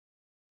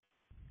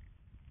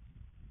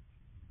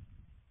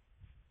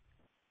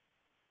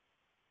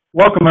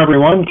Welcome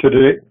everyone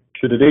to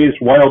today's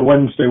Wild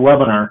Wednesday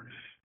webinar,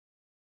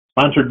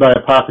 sponsored by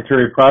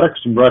Apothecary Products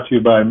and brought to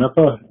you by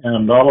MIPA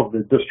and all of the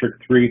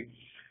District 3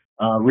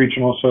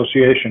 regional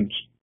associations.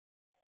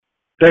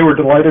 Today we're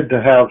delighted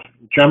to have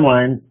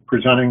Gemline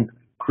presenting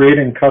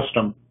Creating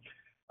Custom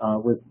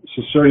with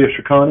Cecilia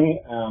Ciccone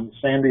and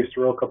Sandy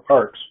Soroka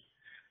Parks.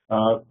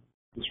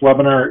 This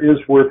webinar is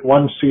worth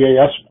 1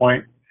 CAS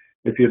point.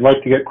 If you'd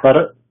like to get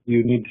credit,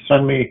 you need to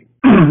send me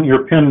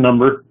your PIN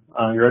number,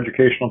 your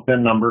educational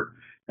PIN number,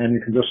 and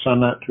you can just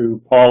send that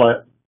to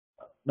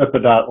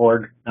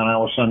paul@mipa.org, and I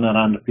will send that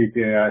on to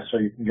PPAI so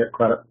you can get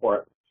credit for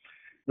it.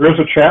 There is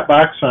a chat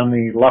box on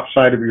the left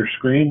side of your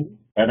screen.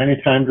 At any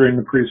time during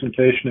the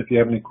presentation, if you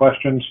have any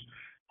questions,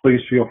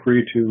 please feel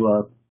free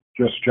to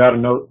just jot a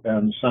note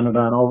and send it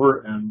on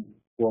over, and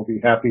we'll be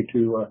happy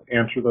to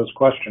answer those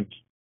questions.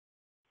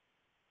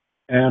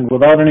 And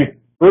without any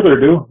further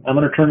ado, I'm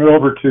going to turn it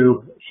over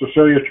to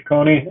Cecilia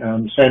Ciccone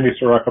and Sandy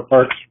Soroka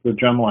Parks with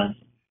Gemline.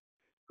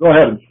 Go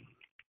ahead.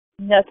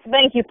 Yes,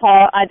 thank you,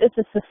 Paul. This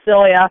is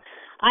Cecilia.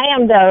 I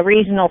am the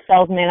regional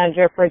sales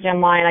manager for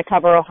Gemline. I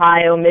cover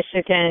Ohio,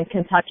 Michigan,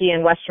 Kentucky,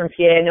 and Western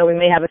PA. I know we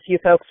may have a few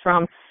folks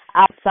from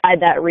outside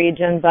that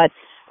region, but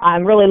I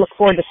really look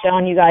forward to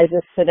showing you guys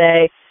this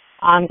today.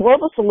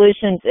 Global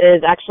Solutions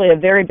is actually a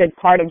very big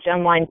part of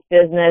Gemline's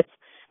business.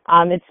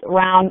 It's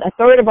around a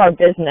third of our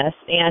business,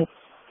 and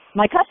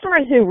my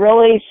customers who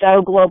really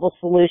show Global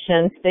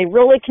Solutions, they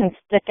really can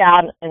stick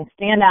out and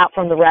stand out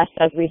from the rest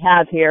as we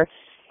have here.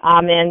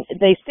 And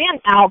they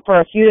stand out for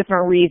a few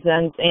different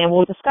reasons, and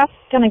we'll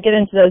kind of get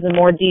into those in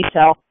more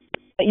detail.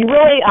 But you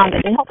really,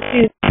 it helps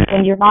you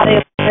when you're not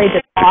afraid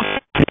to talk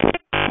to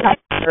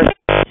customers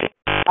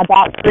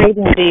about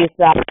creating these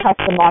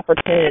custom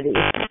opportunities.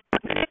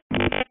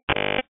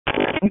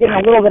 I'm getting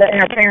a little bit of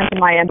interference in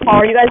my end.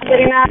 Paul, are you guys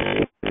getting that?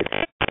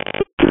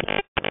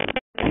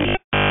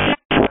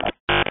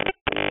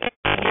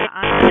 Yeah,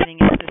 I'm getting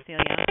it,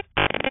 Cecilia.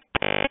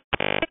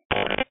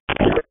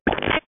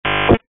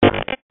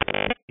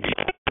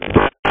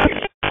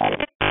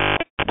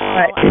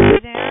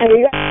 Are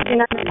you guys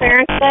getting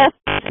interference with?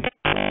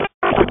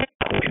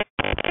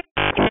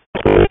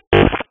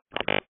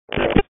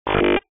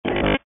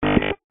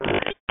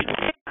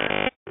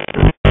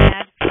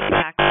 Bad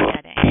feedback I'm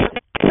getting.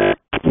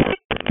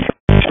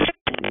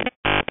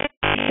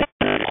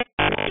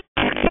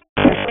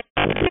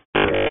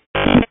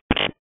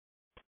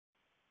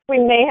 We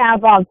may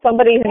have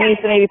somebody who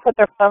needs to maybe put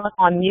their phone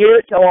on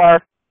mute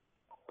or,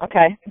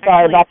 okay,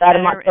 sorry about that.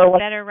 I'm not sure it's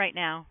better right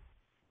now.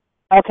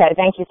 Okay,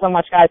 thank you so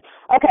much, guys.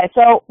 Okay,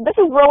 so this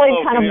is really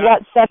kind of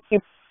what sets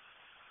you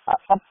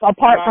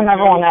apart from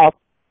everyone else.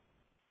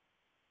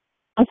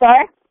 I'm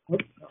sorry? I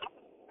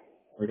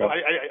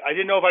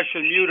didn't know if I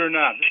should mute or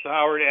not. This is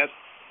Howard asked.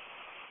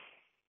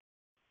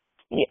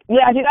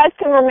 Yeah, if you guys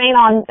can remain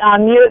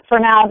on mute for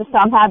now, just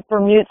have for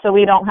mute so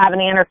we don't have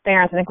any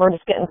interference. I think we're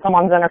just getting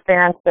someone's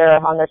interference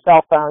there on their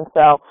cell phone.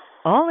 So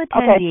all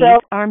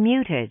attendees are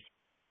muted.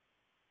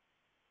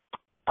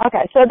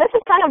 Okay, so this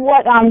is kind of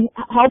what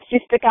helps you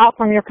stick out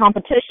from your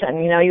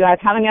competition. You know, you have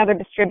how many other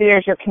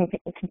distributors you're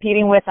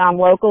competing with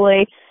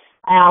locally.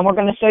 We're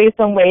going to show you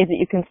some ways that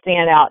you can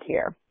stand out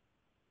here.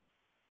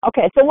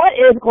 Okay, so what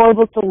is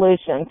Global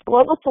Solutions?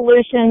 Global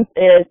Solutions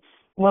is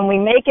when we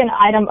make an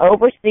item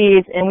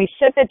overseas and we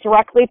ship it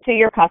directly to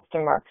your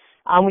customer.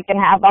 We can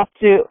have up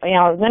to,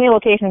 as many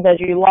locations as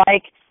you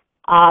like.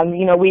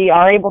 We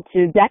are able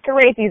to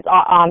decorate these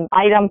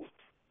items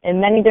in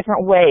many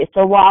different ways.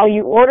 So while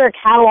you order a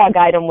catalog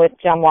item with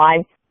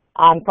Gemline,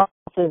 for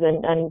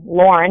instance, in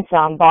Lawrence,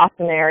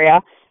 Boston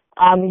area,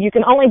 you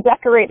can only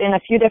decorate in a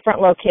few different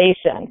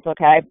locations,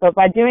 okay? But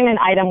by doing an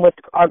item with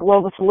our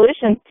Global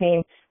Solutions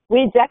team,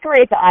 we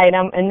decorate the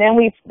item and then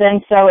we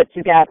sew it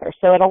together.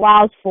 So it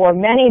allows for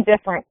many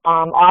different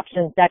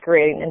options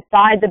decorating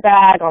inside the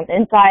bag, on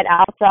inside,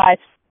 outside,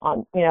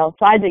 on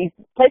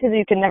places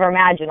you can never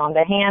imagine. On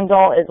the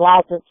handle, it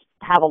allows us to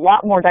have a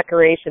lot more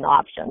decoration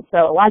options. So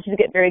it allows you to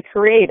get very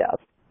creative.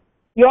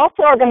 You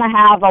also are going to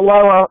have a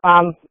lower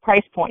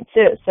price point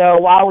too. So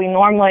while we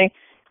normally,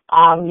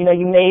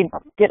 you may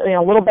get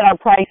a little bit of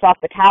price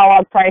off the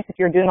catalog price if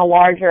you're doing a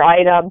larger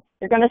item,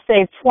 you're going to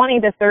save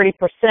 20 to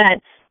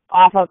 30%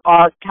 off of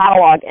our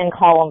catalog and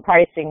column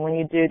pricing when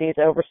you do these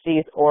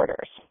overseas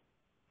orders.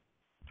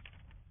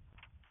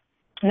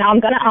 Now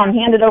I'm going to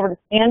hand it over to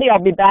Sandy. I'll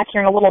be back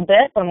here in a little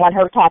bit and let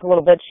her talk a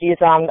little bit.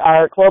 She's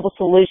our Global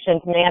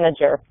Solutions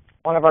Manager,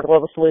 one of our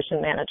Global Solution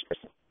Managers.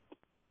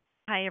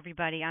 Hi,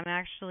 everybody. I'm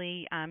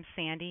actually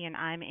Sandy, and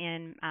I'm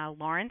in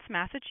Lawrence,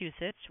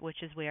 Massachusetts,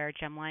 which is where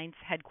Gemline's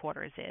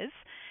headquarters is.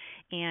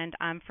 And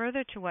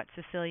further to what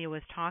Cecilia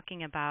was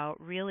talking about,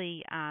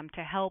 really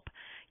to help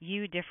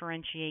you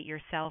differentiate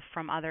yourself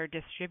from other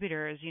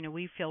distributors,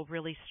 we feel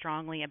really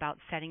strongly about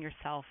setting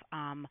yourself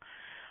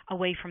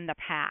away from the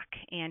pack.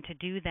 And to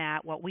do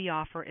that, what we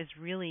offer is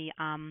really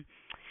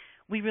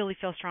we really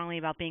feel strongly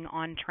about being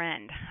on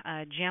trend.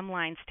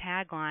 Gemline's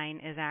tagline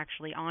is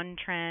actually on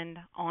trend,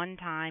 on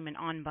time, and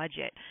on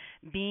budget.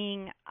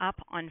 Being up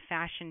on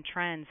fashion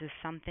trends is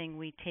something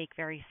we take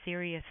very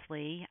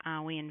seriously.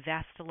 We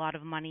invest a lot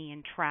of money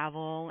in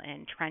travel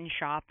and trend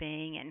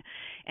shopping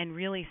and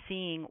really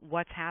seeing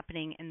what's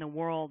happening in the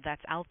world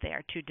that's out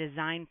there to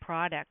design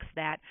products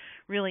that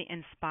really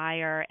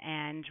inspire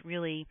and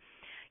really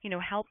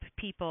help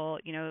people,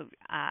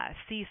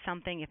 see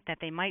something that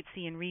they might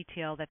see in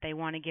retail that they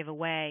want to give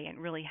away, and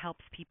really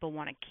helps people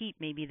want to keep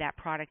maybe that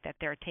product that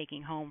they're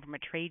taking home from a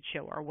trade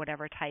show or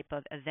whatever type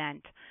of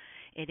event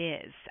it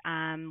is.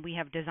 We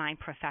have design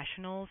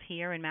professionals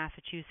here in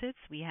Massachusetts.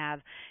 We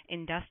have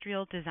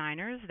industrial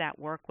designers that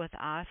work with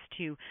us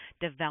to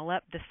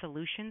develop the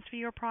solutions for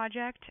your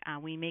project.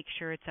 We make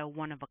sure it's a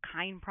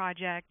one-of-a-kind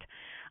project,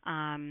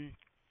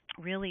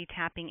 really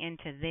tapping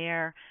into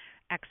their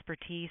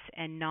expertise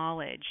and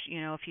knowledge.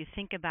 If you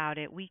think about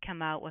it, we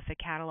come out with a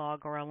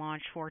catalog or a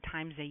launch 4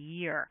 times a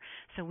year.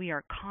 So we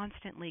are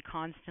constantly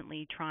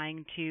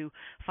trying to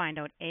find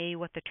out, A,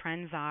 what the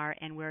trends are,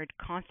 and we're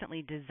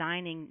constantly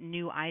designing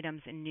new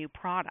items and new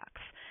products.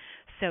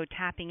 So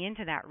tapping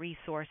into that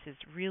resource is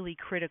really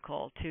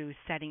critical to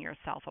setting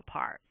yourself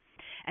apart.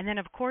 And then,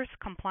 of course,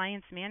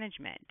 compliance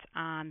management.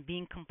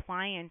 Being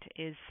compliant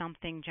is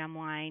something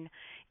Gemline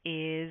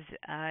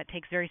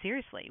takes very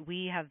seriously.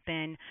 We have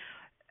been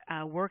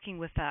working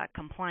with a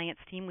compliance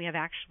team. We have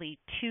actually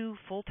 2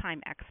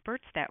 full-time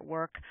experts that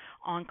work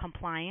on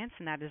compliance,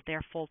 and that is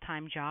their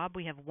full-time job.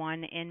 We have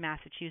one in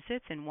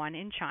Massachusetts and one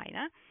in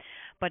China,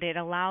 but it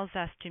allows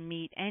us to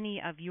meet any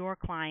of your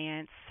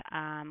clients'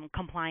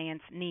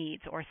 compliance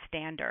needs or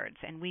standards,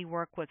 and we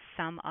work with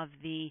some of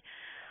the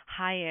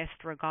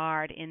highest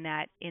regard in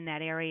that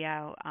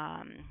area,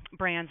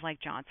 brands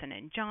like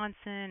Johnson &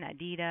 Johnson,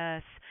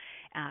 Adidas,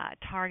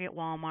 Target,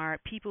 Walmart,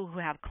 people who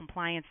have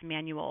compliance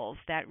manuals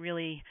that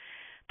really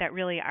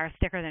are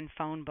thicker than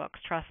phone books,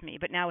 trust me.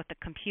 But now with the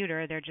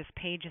computer, they're just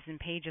pages and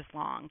pages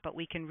long, but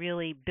we can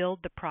really build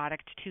the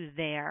product to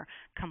their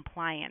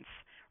compliance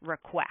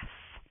requests.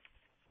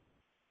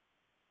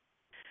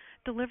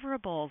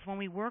 Deliverables. When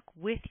we work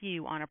with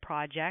you on a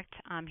project,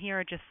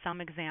 here are just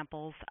some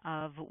examples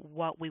of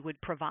what we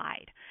would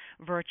provide.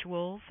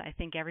 Virtuals. I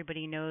think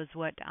everybody knows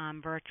what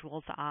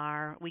virtuals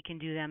are. We can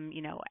do them,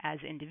 as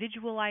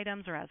individual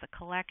items or as a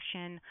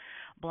collection.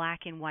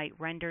 Black and white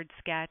rendered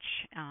sketch,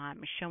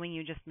 showing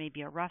you just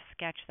maybe a rough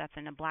sketch that's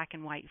in a black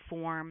and white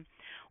form,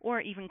 or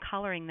even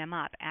coloring them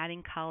up,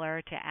 adding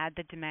color to add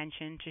the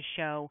dimension to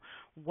show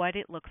what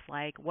it looks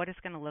like, what it's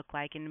going to look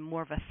like in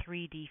more of a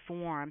 3D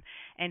form,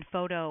 and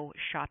Photoshop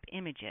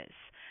images.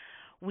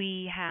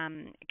 We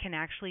can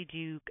actually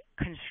do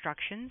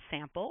construction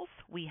samples.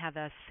 We have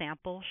a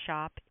sample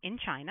shop in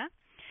China.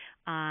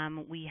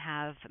 We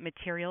have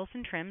materials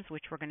and trims,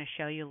 which we're going to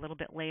show you a little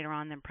bit later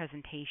on in the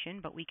presentation,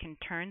 but we can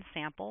turn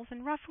samples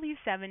in roughly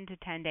 7 to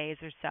 10 days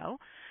or so,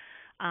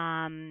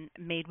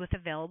 made with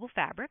available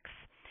fabrics.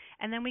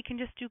 And then we can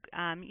just do,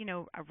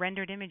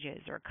 rendered images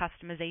or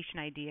customization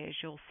ideas.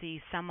 You'll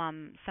see some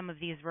of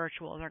these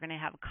virtuals are going to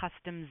have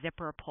custom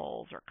zipper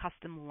pulls or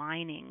custom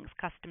linings,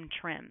 custom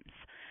trims.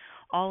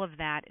 All of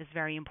that is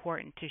very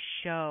important to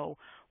show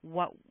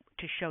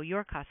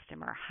your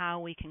customer how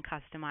we can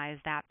customize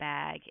that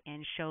bag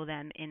and show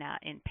them in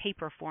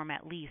paper form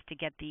at least to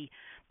get the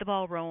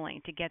ball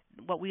rolling.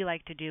 What we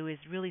like to do is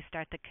really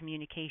start the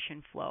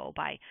communication flow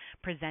by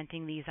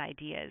presenting these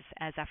ideas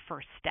as a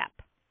first step.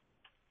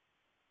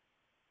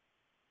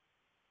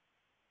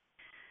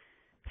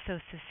 So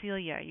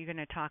Cecilia, you're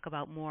going to talk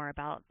about more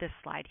about this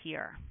slide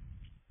here.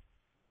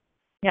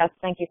 Yes,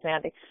 thank you,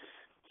 Sandy.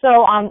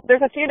 So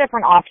there's a few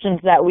different options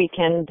that we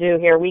can do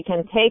here. We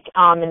can take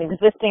an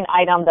existing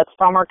item that's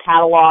from our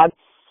catalog,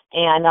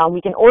 and we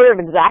can order it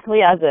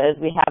exactly as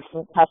is. We have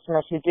some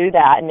customers who do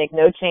that and make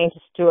no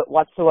changes to it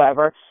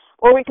whatsoever.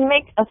 Or we can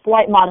make a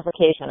slight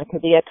modification. It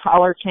could be a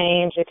color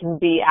change. It can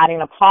be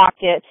adding a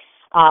pocket,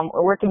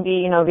 or it can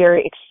be,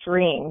 very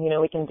extreme.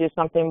 We can do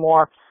something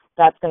more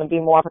that's going to be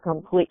more of a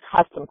complete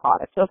custom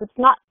product. So if it's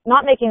not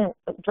making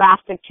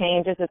drastic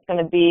changes, it's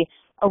going to be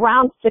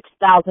around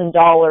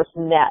 $6,000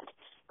 net.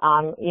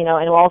 And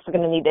we're also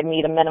going to need to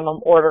meet a minimum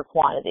order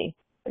quantity.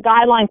 The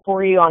guideline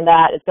for you on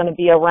that is going to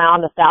be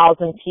around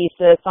 1,000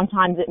 pieces.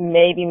 Sometimes it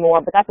may be more,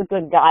 but that's a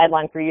good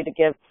guideline for you to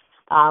give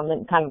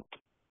and kind of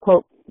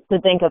quote to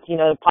think of,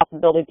 the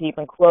possibility to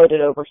even quote it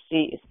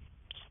overseas.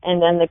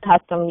 And then the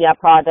custom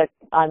project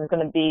is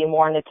going to be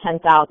more in the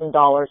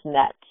 $10,000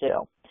 net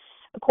too.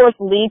 Of course,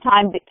 lead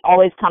time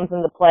always comes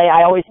into play.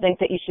 I always think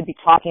that you should be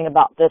talking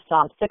about this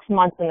 6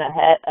 months in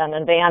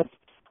advance.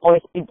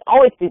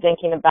 Always be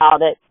thinking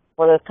about it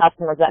for those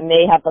customers that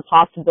may have the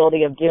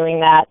possibility of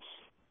doing that.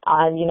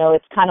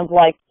 It's kind of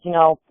like,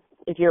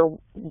 if you're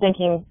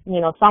thinking,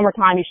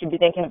 summertime, you should be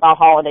thinking about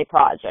holiday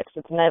projects.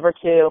 It's never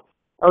too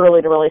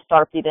early to really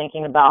start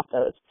thinking about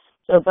those.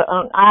 So, but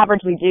on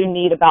average, we do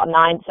need about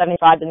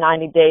 75 to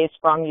 90 days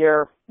from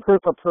your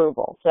proof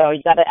approval. So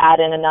you got to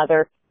add in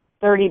another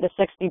 30 to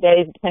 60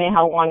 days, depending on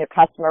how long your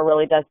customer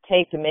really does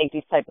take to make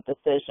these type of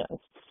decisions.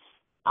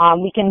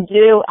 We can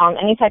do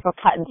any type of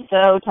cut and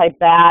sew type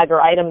bag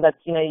or item that's,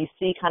 you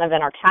see kind of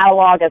in our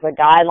catalog as a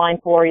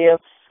guideline for you.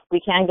 We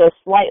can go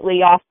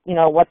slightly off,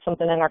 what's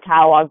something in our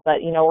catalog,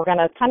 but, we're going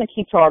to kind of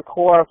keep to our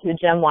core of who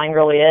Gemline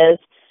really is.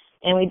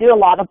 And we do a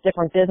lot of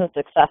different business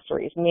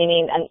accessories,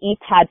 meaning an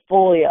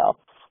e-padfolio,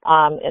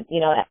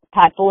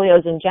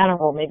 padfolios in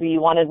general. Maybe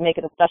you wanted to make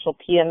it a special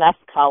PMS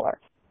color.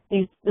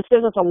 This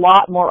gives us a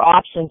lot more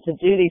options to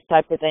do these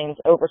types of things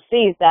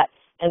overseas that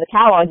in the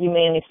catalog you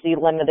may only see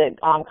limited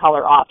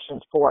color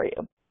options for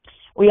you.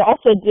 We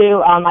also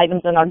do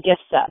items in our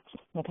gift sets,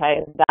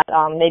 okay,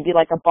 that may be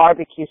like a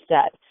barbecue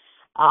set.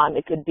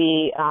 It could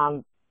be,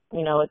 an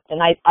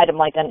item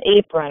like an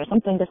apron or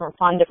something different,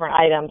 fun, different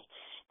items.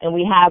 And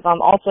we have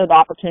also the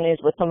opportunities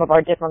with some of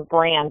our different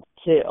brands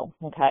too,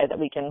 okay, that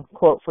we can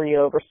quote for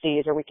you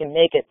overseas, or we can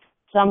make it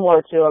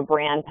similar to a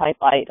brand type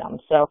item.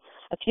 So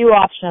a few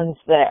options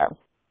there.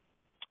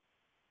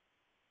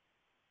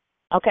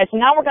 Okay, so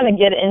now we're going to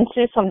get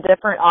into some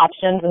different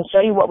options and show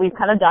you what we've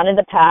kind of done in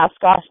the past.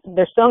 Gosh,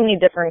 there's so many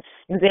different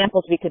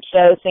examples we could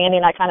show. Sandy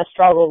and I kind of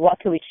struggled. What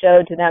could we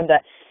show to them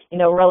that,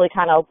 really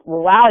kind of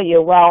wow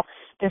you? Well,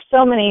 there's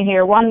so many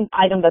here. One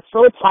item that's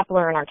really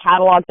popular in our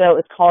catalog, though,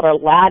 is called our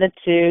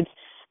Latitudes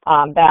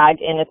bag,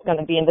 and it's going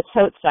to be in the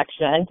tote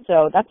section.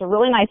 So that's a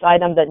really nice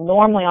item that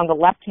normally on the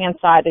left-hand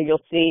side you'll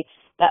see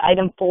that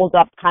item folds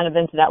up kind of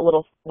into that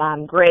little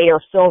gray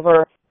or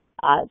silver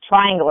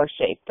triangular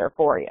shape there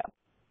for you.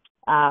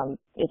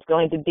 It's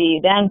going to be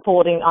then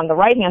folding on the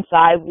right-hand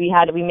side.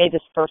 We made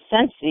this for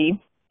Scentsy,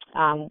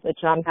 which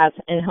has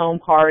in-home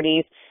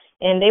parties,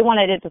 and they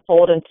wanted it to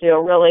fold into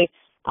a really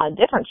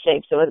different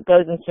shape, so it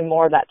goes into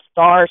more of that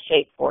star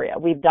shape for you.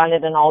 We've done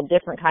it in all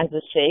different kinds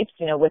of shapes,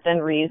 within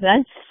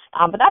reason.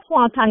 But that's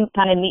one kind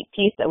of neat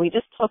piece that we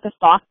just took a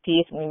stock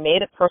piece and we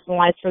made it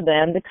personalized for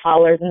them, the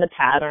colors and the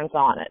patterns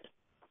on it.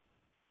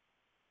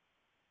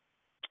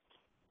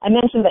 I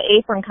mentioned the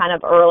apron kind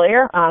of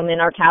earlier. In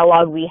our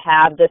catalog, we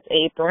have this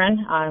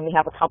apron. We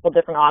have a couple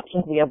different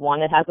options. We have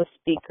one that has a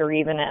speaker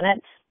even in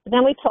it. But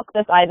then we took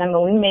this item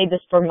and we made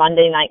this for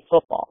Monday Night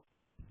Football.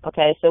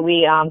 Okay, so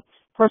we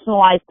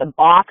personalized the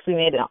box. We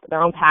made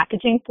their own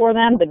packaging for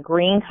them. The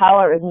green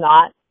color is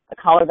not a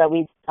color that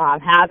we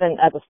have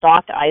as a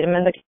stock item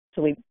in the,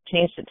 so we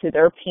changed it to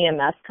their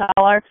PMS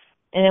color.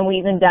 And then we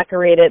even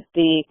decorated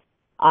the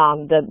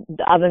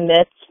oven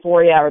mitts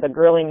for you, or the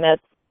grilling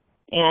mitts,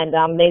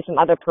 and made some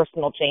other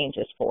personal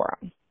changes for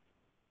them.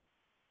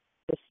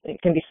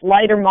 It can be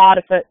slight or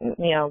modified,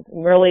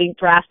 really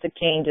drastic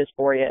changes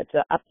for you. It's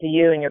up to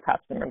you and your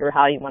customer or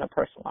how you want to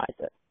personalize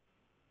it.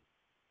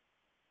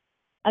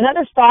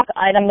 Another stock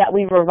item that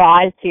we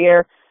revised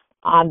here,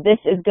 this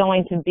is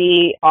going to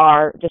be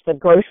just a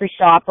grocery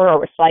shopper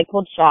or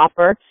recycled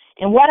shopper.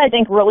 And what I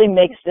think really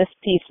makes this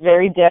piece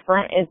very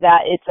different is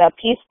that it's a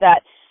piece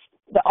that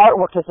the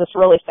artwork is just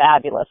really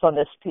fabulous on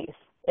this piece.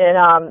 It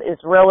is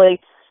really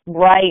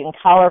bright and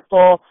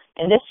colorful,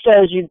 and this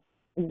shows you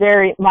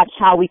very much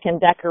how we can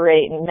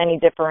decorate in many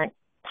different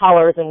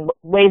colors and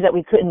ways that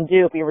we couldn't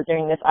do if we were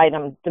doing this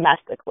item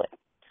domestically.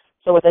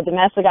 So with a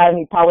domestic item,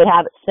 you probably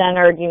have it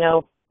centered,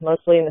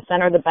 mostly in the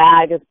center of the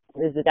bag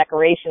is the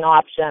decoration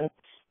option.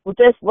 With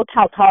this, look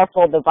how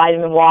colorful the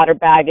vitamin water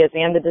bag is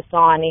and the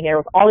Dasani here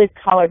with all these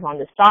colors on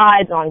the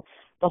sides, on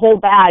the whole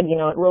bag,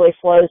 it really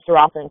flows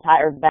throughout the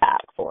entire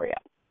bag for you.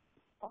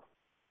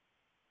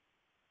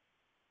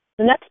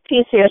 The next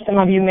piece here, some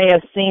of you may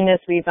have seen this.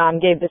 We've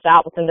gave this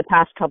out within the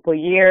past couple of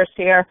years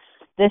here.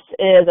 This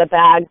is a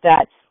bag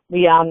that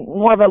we,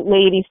 more of a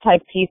ladies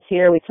type piece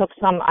here. We took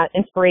some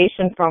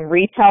inspiration from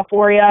retail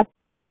for you.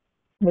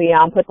 We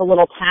put the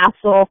little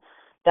tassel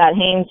that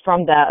hangs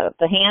from the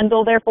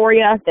handle there for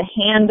you, the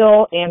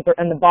handle and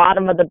the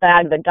bottom of the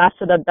bag, the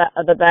gusset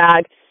of the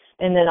bag,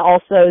 and then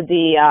also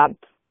the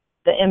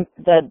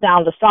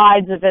down the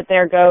sides of it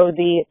there go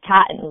the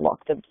patent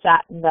look, the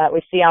satin that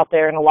we see out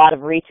there in a lot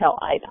of retail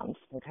items.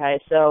 Okay,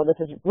 so this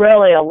is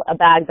really a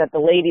bag that the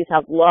ladies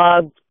have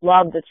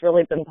loved. It's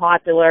really been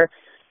popular.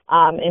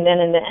 And then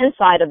in the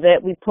inside of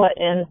it, we put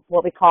in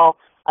what we call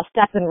a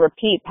step and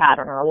repeat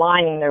pattern or a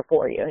lining there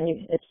for you.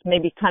 And it's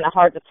maybe kind of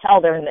hard to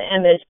tell there in the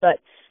image, but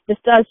this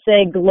does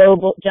say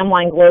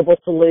Gemline Global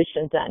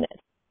Solutions in it.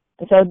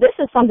 And so this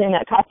is something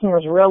that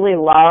customers really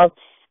love.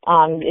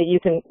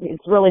 It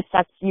really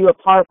sets you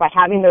apart by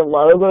having their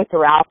logo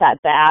throughout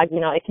that bag.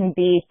 It can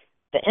be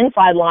the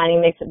inside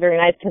lining makes it very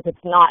nice because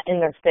it's not in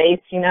their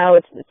face.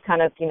 It's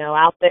kind of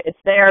out there. It's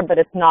there, but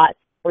it's not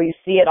where you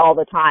see it all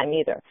the time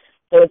either.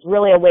 So it's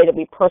really a way that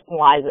we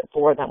personalize it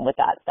for them with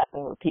that step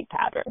and repeat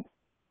pattern.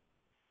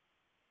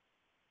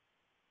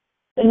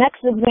 The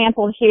next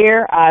example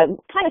here,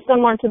 kind of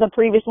similar to the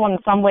previous one in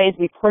some ways,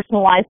 we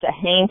personalized the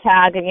hang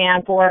tag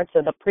again for it.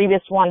 So the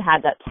previous one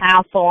had that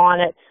tassel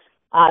on it.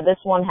 This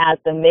one has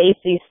the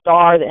Macy's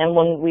star, the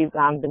emblem we've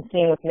been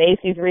seeing with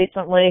Macy's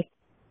recently.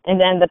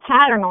 And then the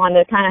pattern on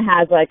it kind of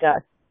has like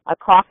a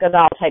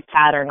crocodile type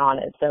pattern on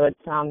it. So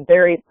it's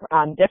very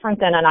different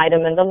than an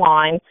item in the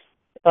line,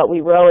 but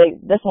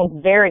this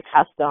one's very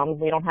custom.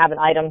 We don't have an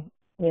item,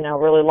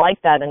 really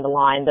like that in the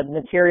line. The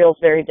material's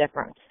very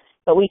different.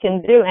 but we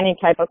can do any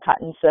type of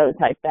cut and sew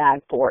type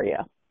bag for you.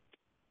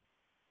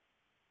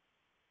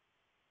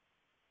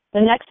 The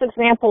next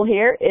example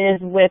here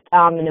is with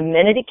an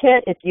amenity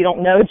kit. If you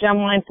don't know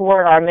Gemline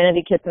for our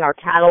amenity kits and our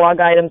catalog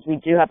items, we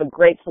do have a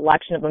great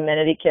selection of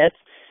amenity kits,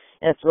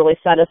 and it's really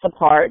set us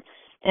apart.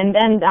 And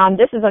then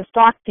this is a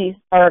stock piece,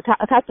 or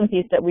a custom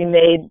piece that we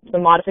made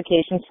some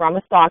modifications from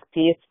a stock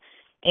piece,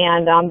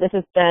 and this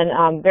has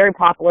been very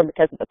popular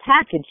because of the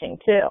packaging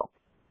too.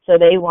 So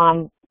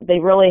they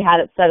really had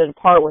it set it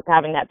apart with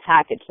having that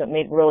package, so it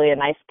made really a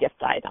nice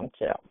gift item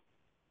too.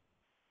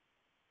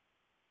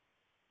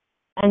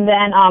 And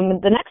then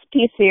the next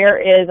piece here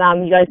is,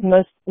 you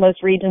guys,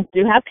 most regions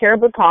do have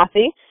caribou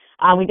coffee.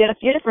 We did a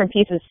few different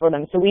pieces for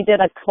them. So we did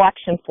a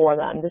collection for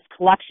them. This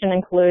collection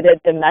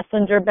included the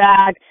messenger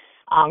bag,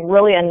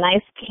 really a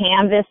nice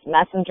canvas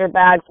messenger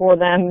bag for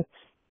them.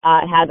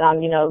 It had,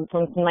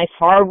 some nice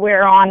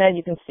hardware on it.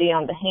 You can see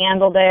on the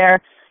handle there,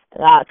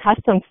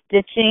 custom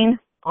stitching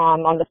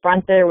on the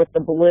front there with the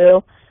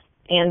blue.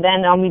 And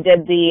then we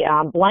did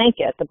the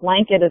blanket. The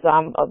blanket is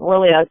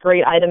really a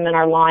great item in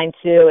our line,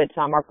 too. It's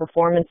our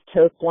performance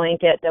tote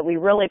blanket that we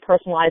really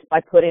personalized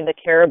by putting the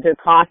caribou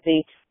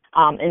coffee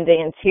in the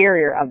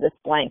interior of this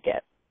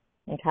blanket.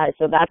 Okay,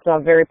 so that's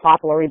very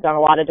popular. We've done a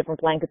lot of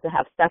different blankets that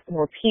have step and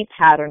repeat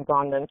patterns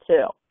on them,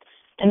 too.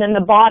 And then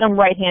the bottom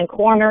right-hand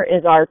corner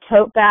is our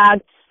tote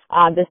bag.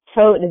 This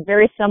tote is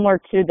very similar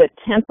to the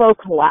Tempo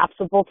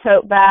collapsible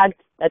tote bag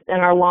that's in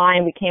our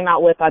line. We came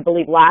out with, I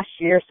believe, last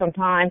year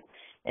sometime.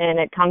 And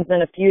it comes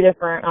in a few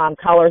different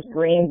colors,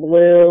 green,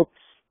 blue,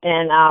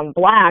 and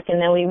black.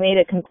 And then we made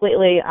it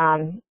completely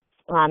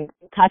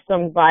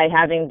custom by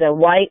having the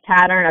white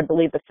pattern. I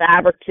believe the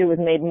fabric, too, was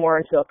made more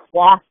into a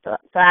cloth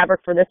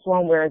fabric for this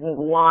one, whereas in the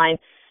line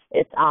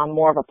it's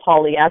more of a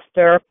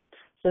polyester.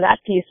 So that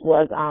piece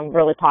was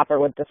really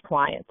popular with this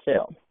client,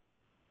 too.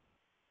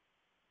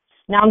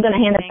 Now I'm going to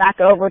hand it back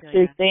over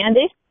to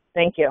Sandy.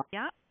 Thank you.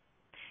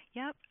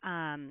 Yep.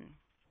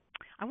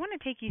 I want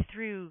to take you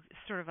through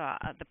sort of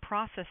the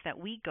process that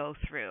we go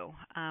through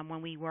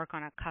when we work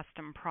on a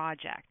custom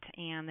project,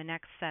 and the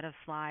next set of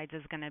slides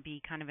is going to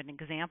be kind of an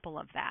example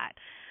of that.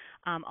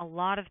 A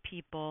lot of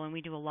people, and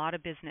we do a lot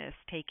of business,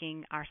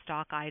 taking our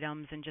stock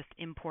items and just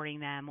importing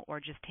them, or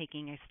just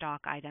taking a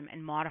stock item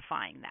and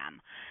modifying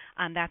them.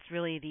 That's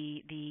really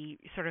the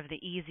sort of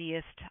the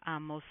easiest,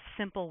 most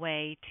simple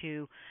way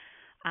to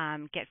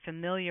get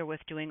familiar with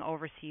doing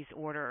overseas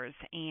orders,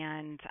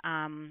 and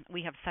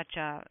we have such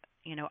a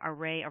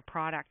array of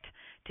product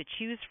to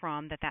choose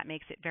from that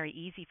makes it very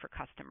easy for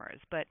customers.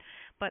 But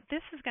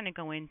this is going to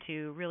go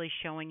into really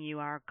showing you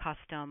our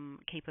custom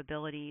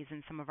capabilities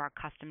and some of our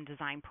custom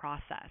design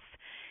process.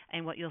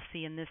 And what you'll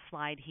see in this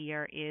slide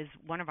here is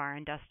one of our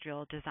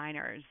industrial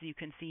designers. You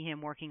can see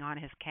him working on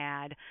his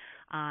CAD,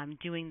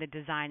 doing the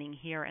designing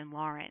here in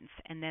Lawrence.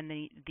 And then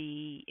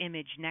the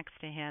image next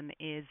to him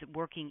is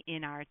working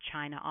in our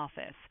China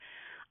office.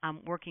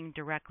 Working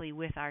directly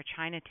with our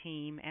China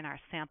team and our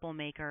sample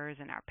makers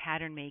and our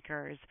pattern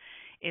makers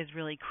is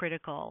really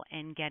critical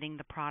in getting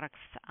the products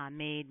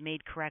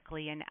made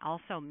correctly, and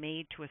also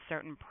made to a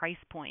certain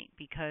price point,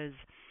 because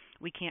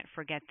we can't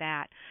forget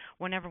that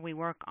whenever we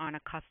work on a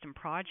custom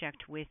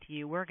project with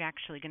you, we're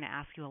actually going to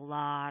ask you a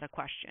lot of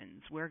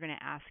questions. We're going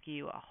to ask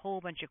you a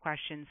whole bunch of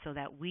questions so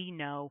that we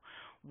know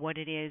what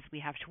it is we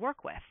have to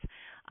work with,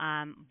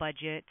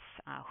 budgets,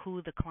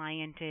 who the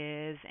client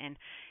is,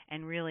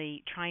 and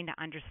really trying to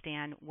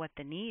understand what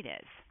the need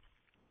is.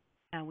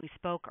 We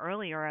spoke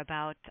earlier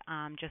about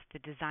just the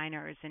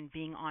designers and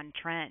being on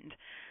trend.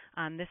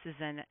 This is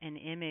an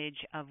image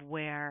of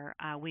where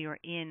we were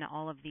in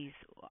all of these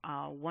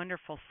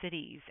wonderful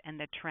cities, and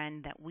the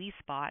trend that we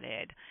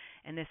spotted,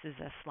 and this is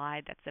a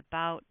slide that's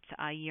about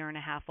a year and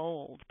a half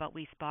old, but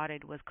we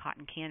spotted was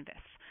cotton canvas.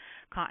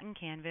 Cotton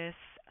canvas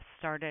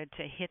started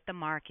to hit the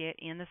market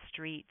in the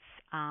streets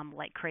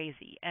like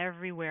crazy.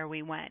 Everywhere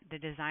we went, the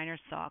designers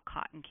saw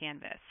cotton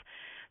canvas.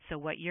 So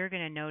what you're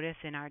going to notice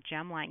in our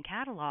Gemline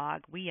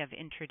catalog, we have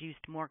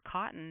introduced more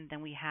cotton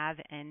than we have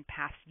in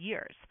past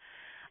years.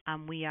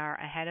 We are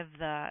ahead of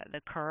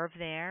the curve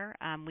there.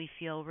 We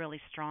feel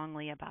really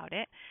strongly about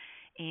it.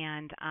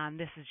 And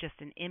this is just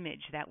an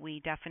image that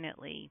we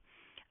definitely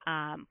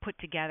put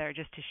together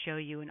just to show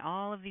you in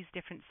all of these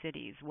different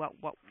cities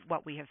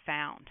what we have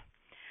found.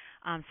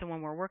 So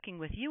when we're working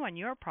with you on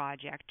your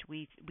project,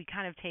 we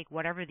kind of take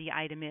whatever the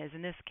item is.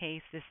 In this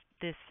case,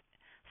 this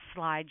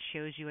slide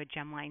shows you a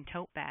Gemline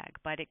tote bag,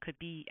 but it could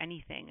be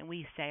anything. And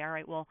we say, all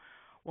right, well,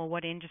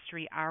 what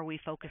industry are we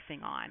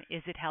focusing on?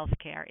 Is it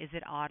healthcare? Is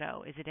it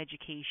auto? Is it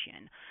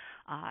education?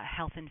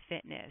 Health and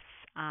fitness?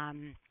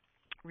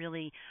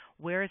 Really,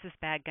 where is this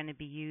bag going to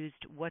be used?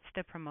 What's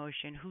the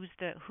promotion? Who's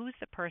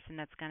the person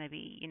that's going to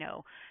be,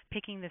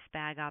 picking this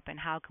bag up, and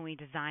how can we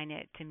design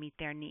it to meet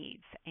their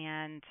needs?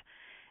 And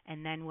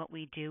And then what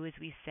we do is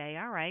we say,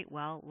 all right,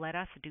 well, let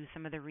us do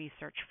some of the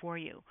research for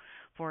you.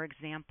 For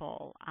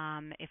example,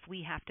 if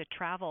we have to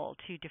travel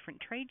to different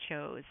trade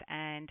shows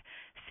and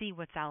see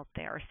what's out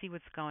there or see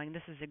what's going,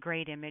 this is a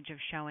great image of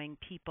showing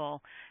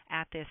people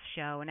at this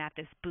show and at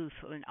this booth,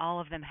 and all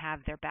of them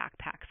have their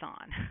backpacks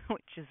on,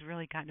 which is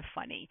really kind of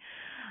funny.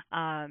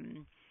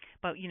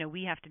 But,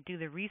 we have to do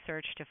the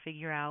research to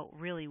figure out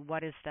really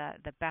what is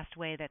the best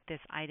way that this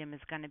item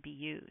is going to be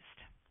used.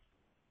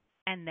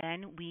 And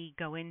then we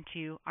go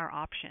into our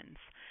options.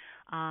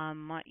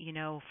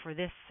 For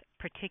this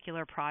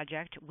particular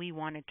project, we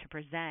wanted to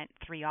present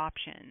 3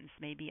 options,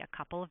 maybe a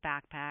couple of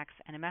backpacks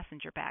and a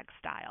messenger bag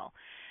style.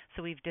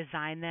 So we've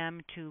designed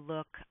them to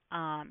look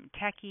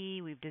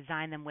techy. We've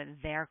designed them with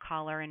their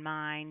color in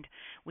mind.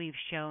 We've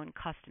shown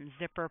custom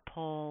zipper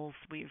pulls.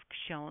 We've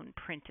shown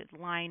printed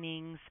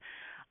linings.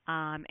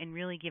 And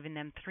really given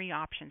them 3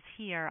 options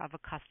here of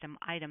a custom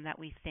item that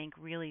we think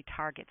really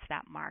targets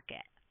that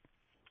market.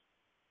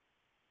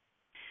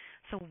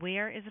 So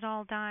where is it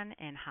all done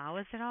and how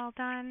is it all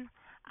done?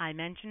 I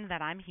mentioned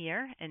that I'm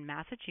here in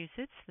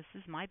Massachusetts. This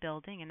is my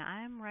building, and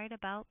I'm right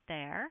about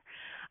there.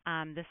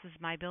 This is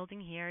my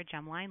building here,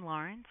 Gemline,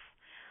 Lawrence.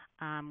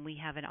 We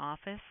have an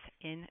office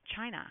in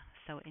China.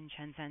 So in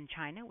Shenzhen,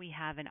 China, we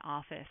have an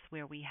office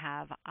where we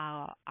have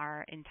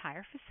our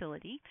entire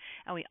facility,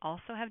 and we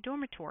also have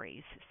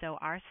dormitories. So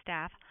our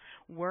staff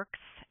works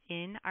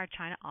in our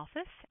China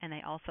office, and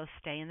they also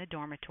stay in the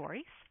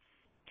dormitories.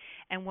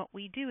 And what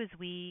we do is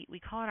we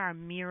call it our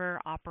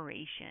mirror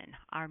operation.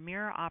 Our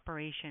mirror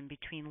operation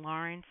between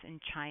Lawrence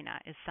and China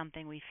is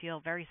something we feel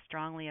very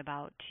strongly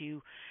about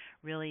to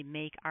really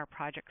make our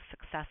projects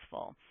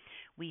successful.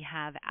 We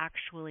have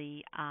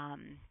actually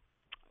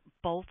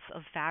bolts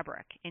of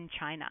fabric in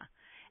China.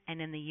 And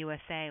in the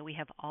USA, we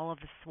have all of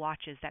the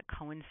swatches that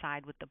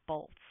coincide with the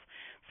bolts.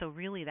 So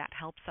really that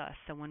helps us.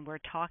 So when we're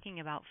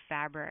talking about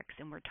fabrics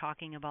and we're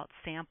talking about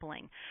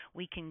sampling,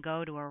 we can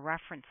go to a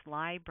reference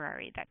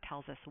library that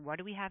tells us what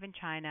do we have in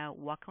China,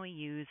 what can we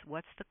use,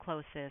 what's the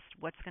closest,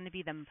 what's going to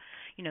be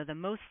the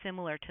most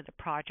similar to the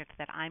project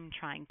that I'm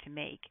trying to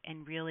make,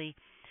 and really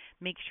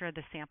make sure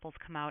the samples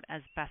come out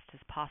as best as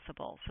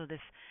possible. So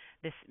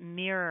this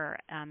mirror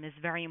is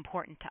very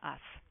important to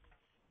us.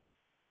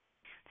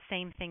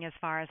 Same thing as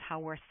far as how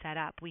we're set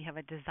up. We have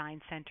a design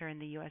center in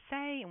the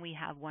USA, and we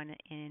have one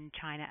in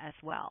China as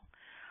well.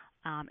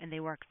 And they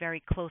work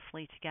very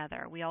closely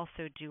together. We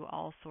also do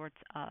all sorts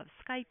of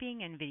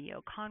Skyping and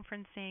video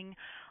conferencing.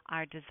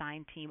 Our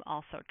design team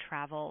also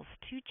travels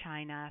to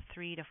China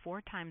 3 to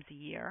 4 times a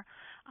year.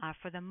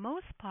 For the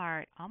most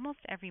part, almost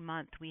every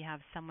month, we have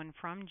someone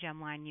from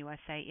Gemline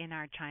USA in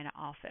our China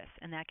office,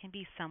 and that can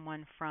be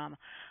someone from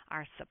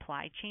our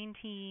supply chain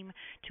team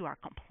to our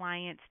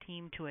compliance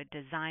team to a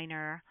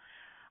designer.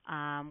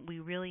 We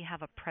really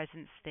have a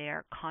presence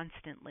there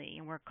constantly,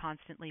 and we're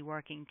constantly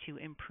working to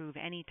improve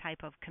any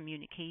type of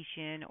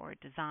communication or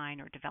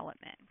design or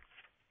development.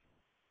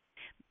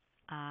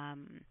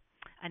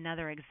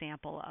 Another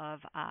example of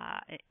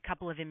a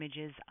couple of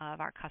images of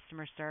our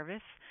customer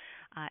service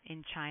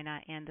in China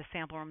and the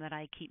sample room that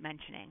I keep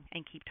mentioning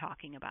and keep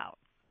talking about.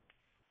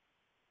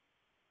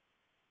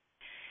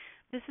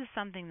 This is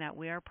something that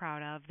we are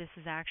proud of. This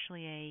is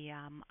actually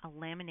a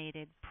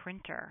laminated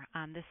printer.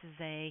 This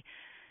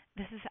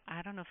is,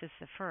 I don't know if it's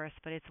the first,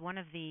 but it's one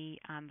of the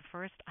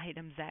first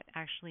items that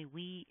actually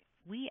we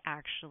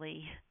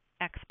actually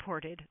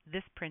exported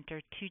this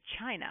printer to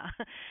China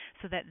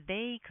so that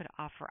they could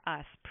offer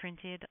us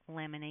printed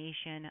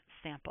lamination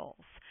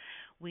samples.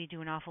 We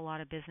do an awful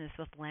lot of business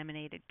with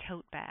laminated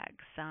tote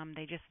bags.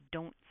 They just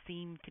don't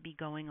seem to be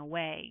going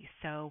away.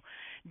 So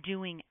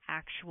doing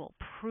actual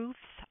proofs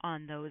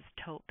on those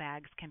tote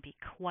bags can be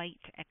quite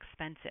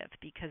expensive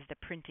because the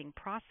printing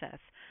process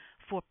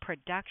for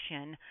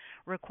production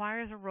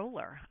requires a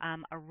roller.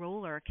 A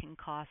roller can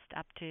cost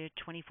up to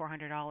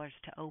 $2,400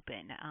 to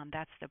open.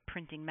 That's the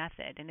printing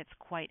method, and it's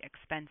quite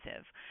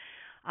expensive.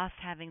 Us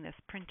having this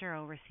printer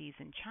overseas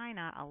in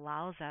China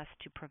allows us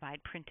to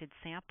provide printed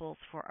samples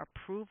for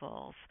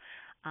approvals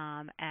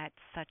at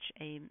such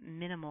a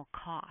minimal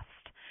cost.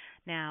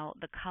 Now,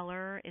 the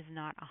color is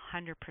not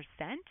 100%.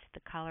 The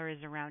color is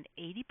around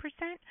 80%,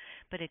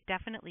 but it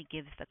definitely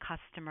gives the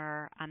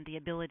customer the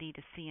ability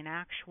to see an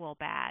actual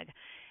bag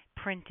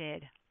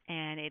printed,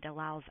 and it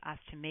allows us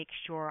to make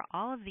sure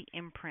all of the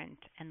imprint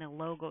and the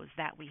logos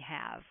that we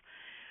have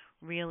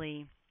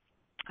really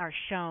are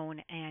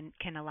shown and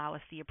can allow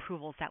us the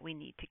approvals that we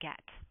need to get.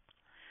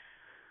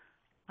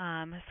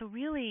 So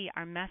really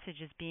our message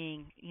is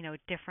being,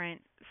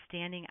 different,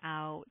 standing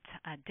out,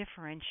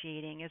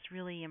 differentiating is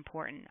really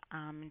important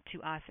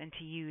to us and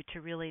to you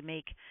to really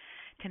make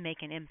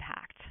an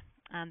impact.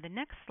 The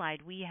next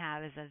slide we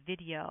have is a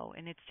video,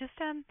 and it's just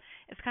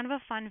it's kind of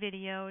a fun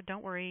video.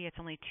 Don't worry, it's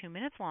only 2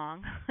 minutes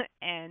long,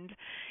 and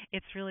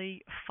it's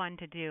really fun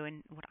to do.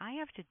 And what I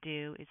have to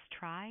do is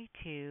try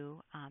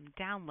to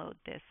download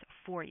this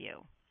for you.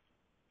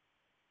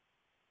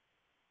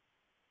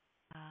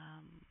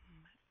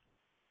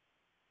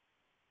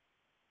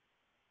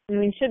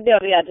 You should be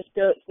able to, just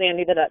go,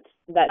 Sandy, to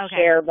that okay.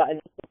 share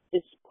button.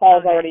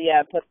 Paul's already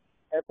put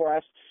there for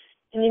us.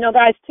 And,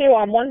 guys, too,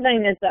 one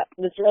thing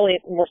that's really,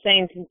 we're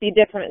saying, to be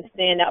different and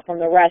stand out from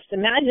the rest.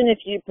 Imagine if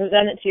you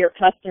presented to your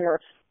customer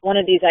one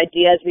of these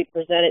ideas we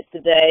presented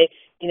today,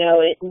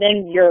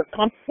 then your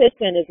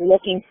competition is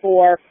looking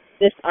for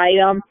this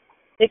item.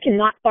 They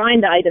cannot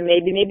find the item,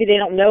 maybe they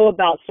don't know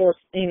about source,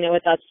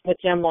 with us, with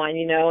Gemline,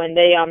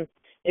 and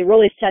it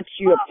really sets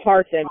you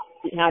apart in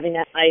having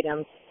that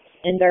item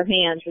in their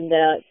hands, and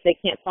they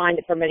can't find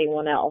it from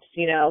anyone else,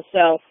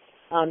 so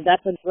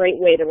that's a great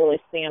way to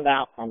really stand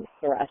out from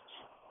the rest.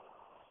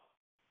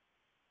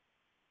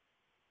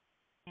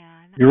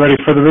 Yeah. You ready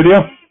for the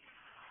video?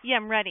 Yeah,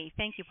 I'm ready.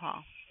 Thank you,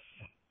 Paul.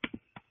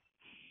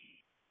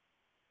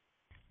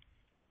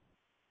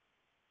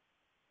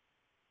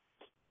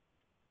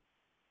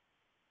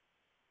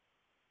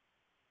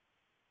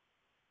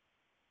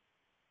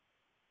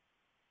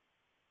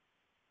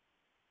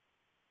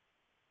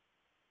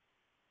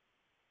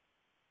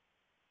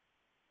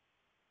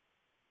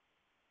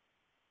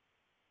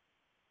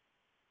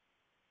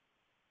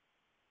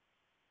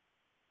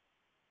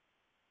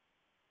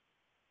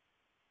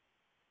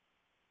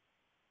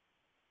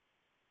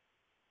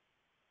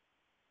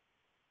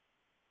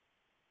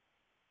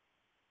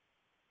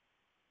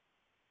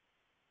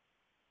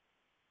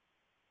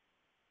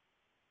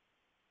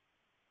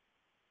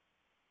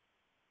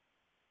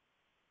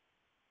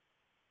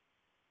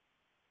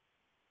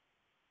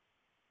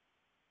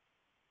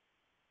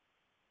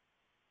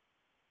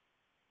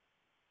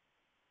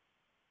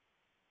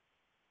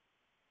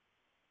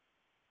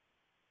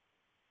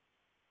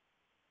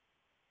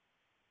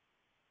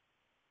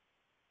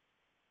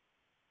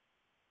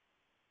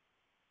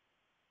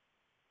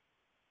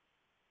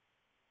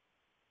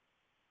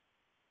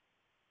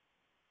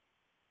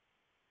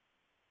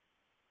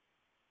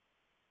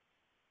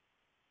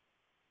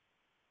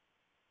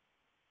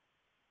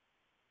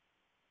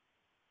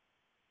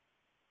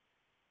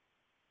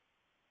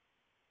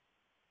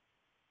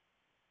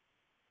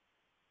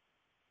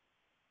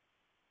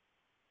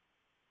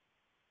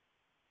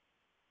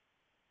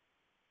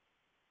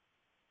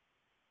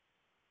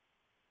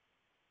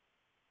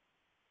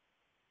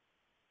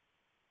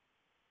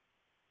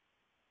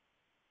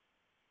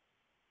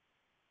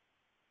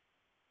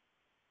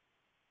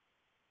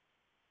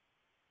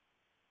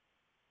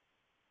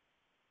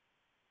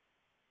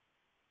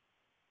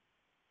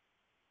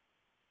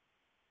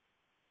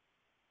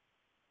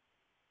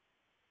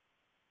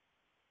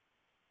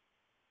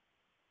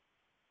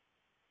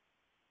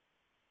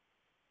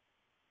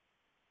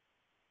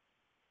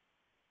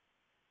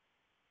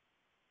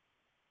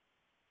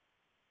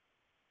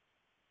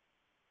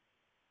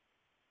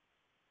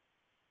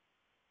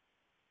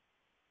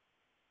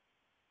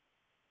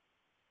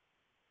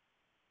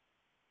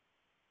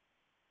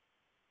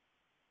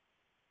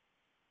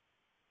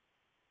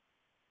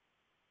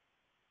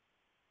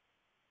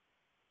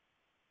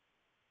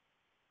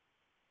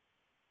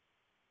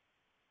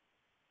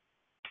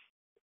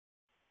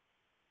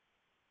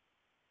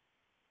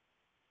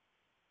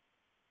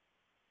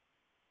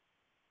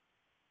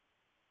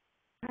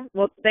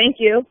 Well, thank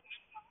you.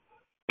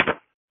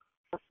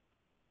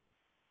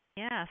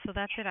 Yeah, so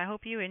that's it. I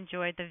hope you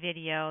enjoyed the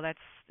video. That's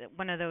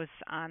one of those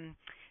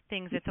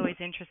things that's always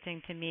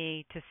interesting to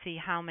me, to see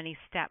how many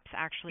steps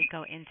actually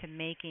go into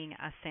making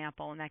a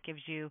sample, and that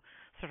gives you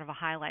sort of a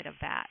highlight of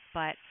that.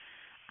 But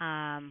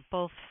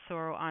so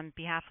on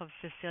behalf of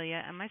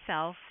Cecilia and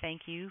myself,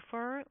 thank you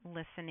for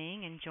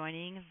listening and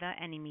joining the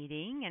Any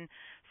meeting. And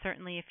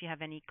certainly if you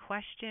have any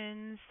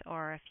questions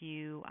or if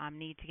you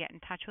need to get in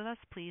touch with us,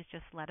 please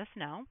just let us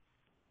know.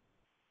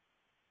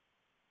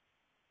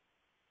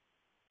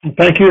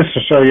 Thank you,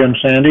 Cecilia and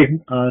Sandy.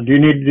 Do you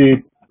need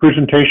the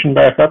presentation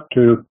back up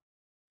to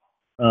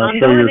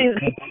show your...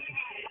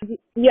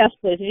 Yes,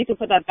 please. If you could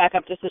put that back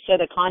up just to show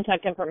the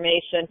contact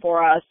information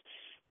for us.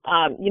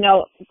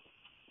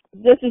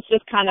 This is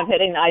just kind of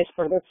hitting the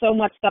iceberg. There's so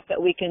much stuff that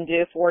we can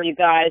do for you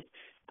guys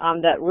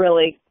that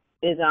really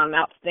is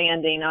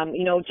outstanding.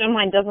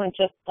 Gemline doesn't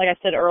just, like I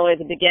said earlier at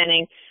the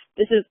beginning,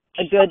 this is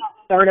a good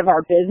third of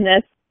our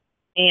business.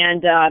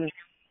 And,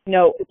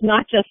 it's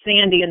not just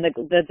Sandy and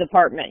the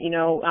department.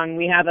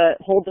 We have a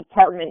whole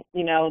department,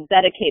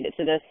 dedicated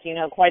to this,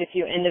 quite a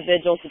few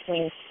individuals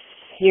between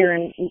here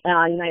in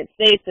the United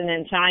States and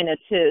in China,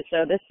 too.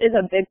 So this is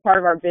a big part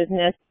of our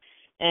business.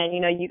 And,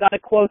 you got to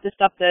quote the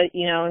stuff that,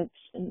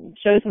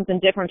 show something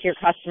different to your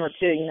customer,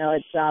 too.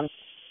 It's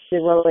to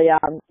really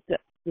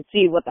to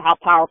see how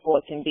powerful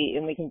it can be.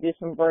 And we can do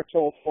some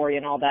virtuals for you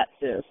and all that,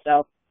 too.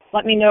 So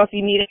let me know if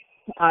you need it.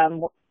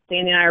 Sandy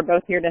and I are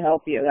both here to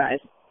help you guys.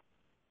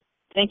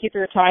 Thank you for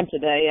your time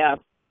today.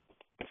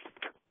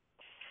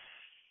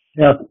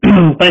 Yeah,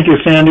 thank you,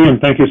 Sandy, and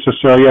thank you,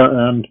 Cecilia,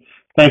 and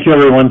thank you,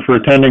 everyone, for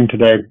attending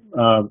today.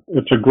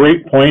 It's a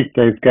great point.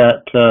 They've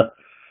got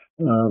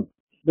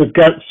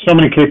so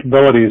many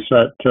capabilities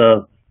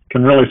that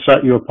can really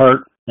set you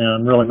apart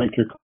and really make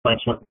your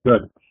clients look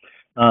good.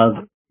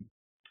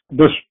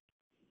 This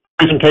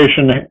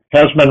presentation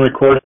has been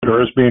recorded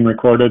or is being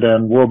recorded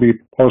and will be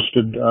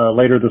posted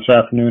later this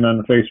afternoon on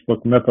the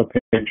Facebook MIPA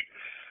page.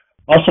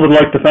 Also would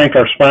like to thank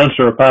our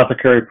sponsor,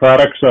 Apothecary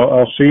Products,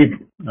 LLC.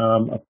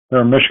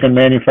 They're a Michigan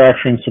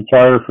manufacturing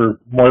supplier for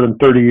more than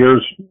 30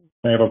 years.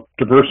 They have a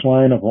diverse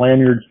line of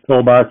lanyards,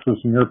 pillboxes,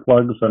 and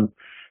earplugs, and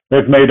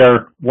they've made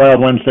our Wild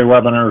Wednesday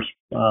webinars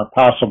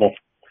possible.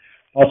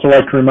 Also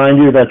like to remind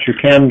you that you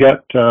can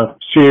get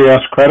CAS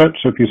credits.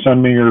 If you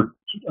send me your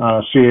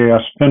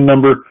CAS PIN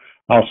number,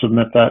 I'll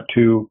submit that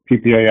to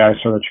PPAI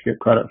so that you get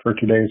credit for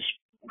today's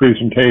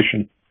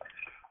presentation.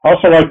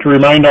 Also like to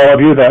remind all of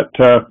you that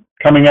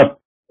coming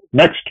up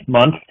next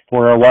month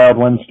for our Wild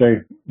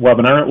Wednesday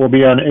webinar, it will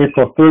be on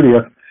April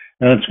 30th,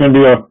 and it's going to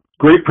be a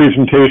great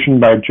presentation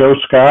by Joe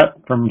Scott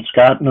from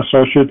Scott &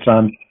 Associates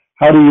on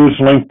how to use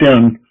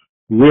LinkedIn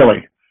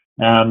really.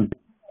 And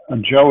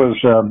Joe is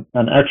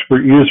an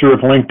expert user of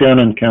LinkedIn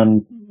and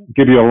can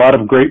give you a lot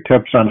of great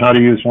tips on how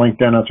to use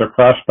LinkedIn as a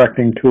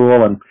prospecting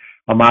tool and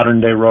a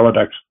modern-day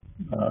Rolodex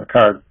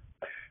card.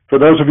 For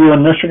those of you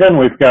in Michigan,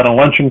 we've got a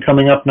luncheon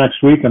coming up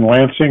next week in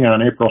Lansing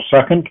on April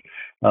 2nd.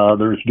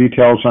 There's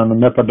details on the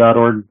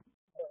MIPA.org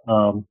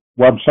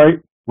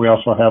website. We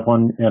also have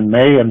one in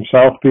May in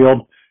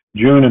Southfield,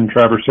 June in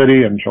Traverse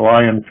City, and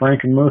July in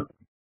Frankenmuth.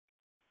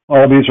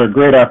 All of these are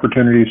great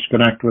opportunities to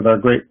connect with our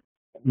great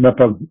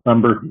MIPA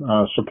member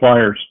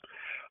suppliers.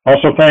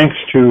 Also thanks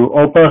to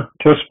OPA,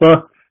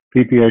 TISPA,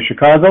 PPA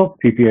Chicago,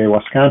 PPA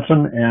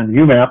Wisconsin, and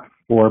UMAP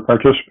for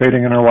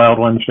participating in our Wild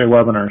Wednesday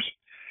webinars.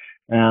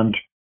 And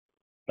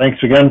thanks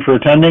again for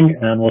attending,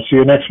 and we'll see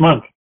you next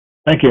month.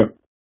 Thank you.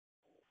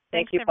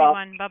 Thank you, Paul.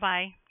 Everyone.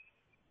 Bye-bye.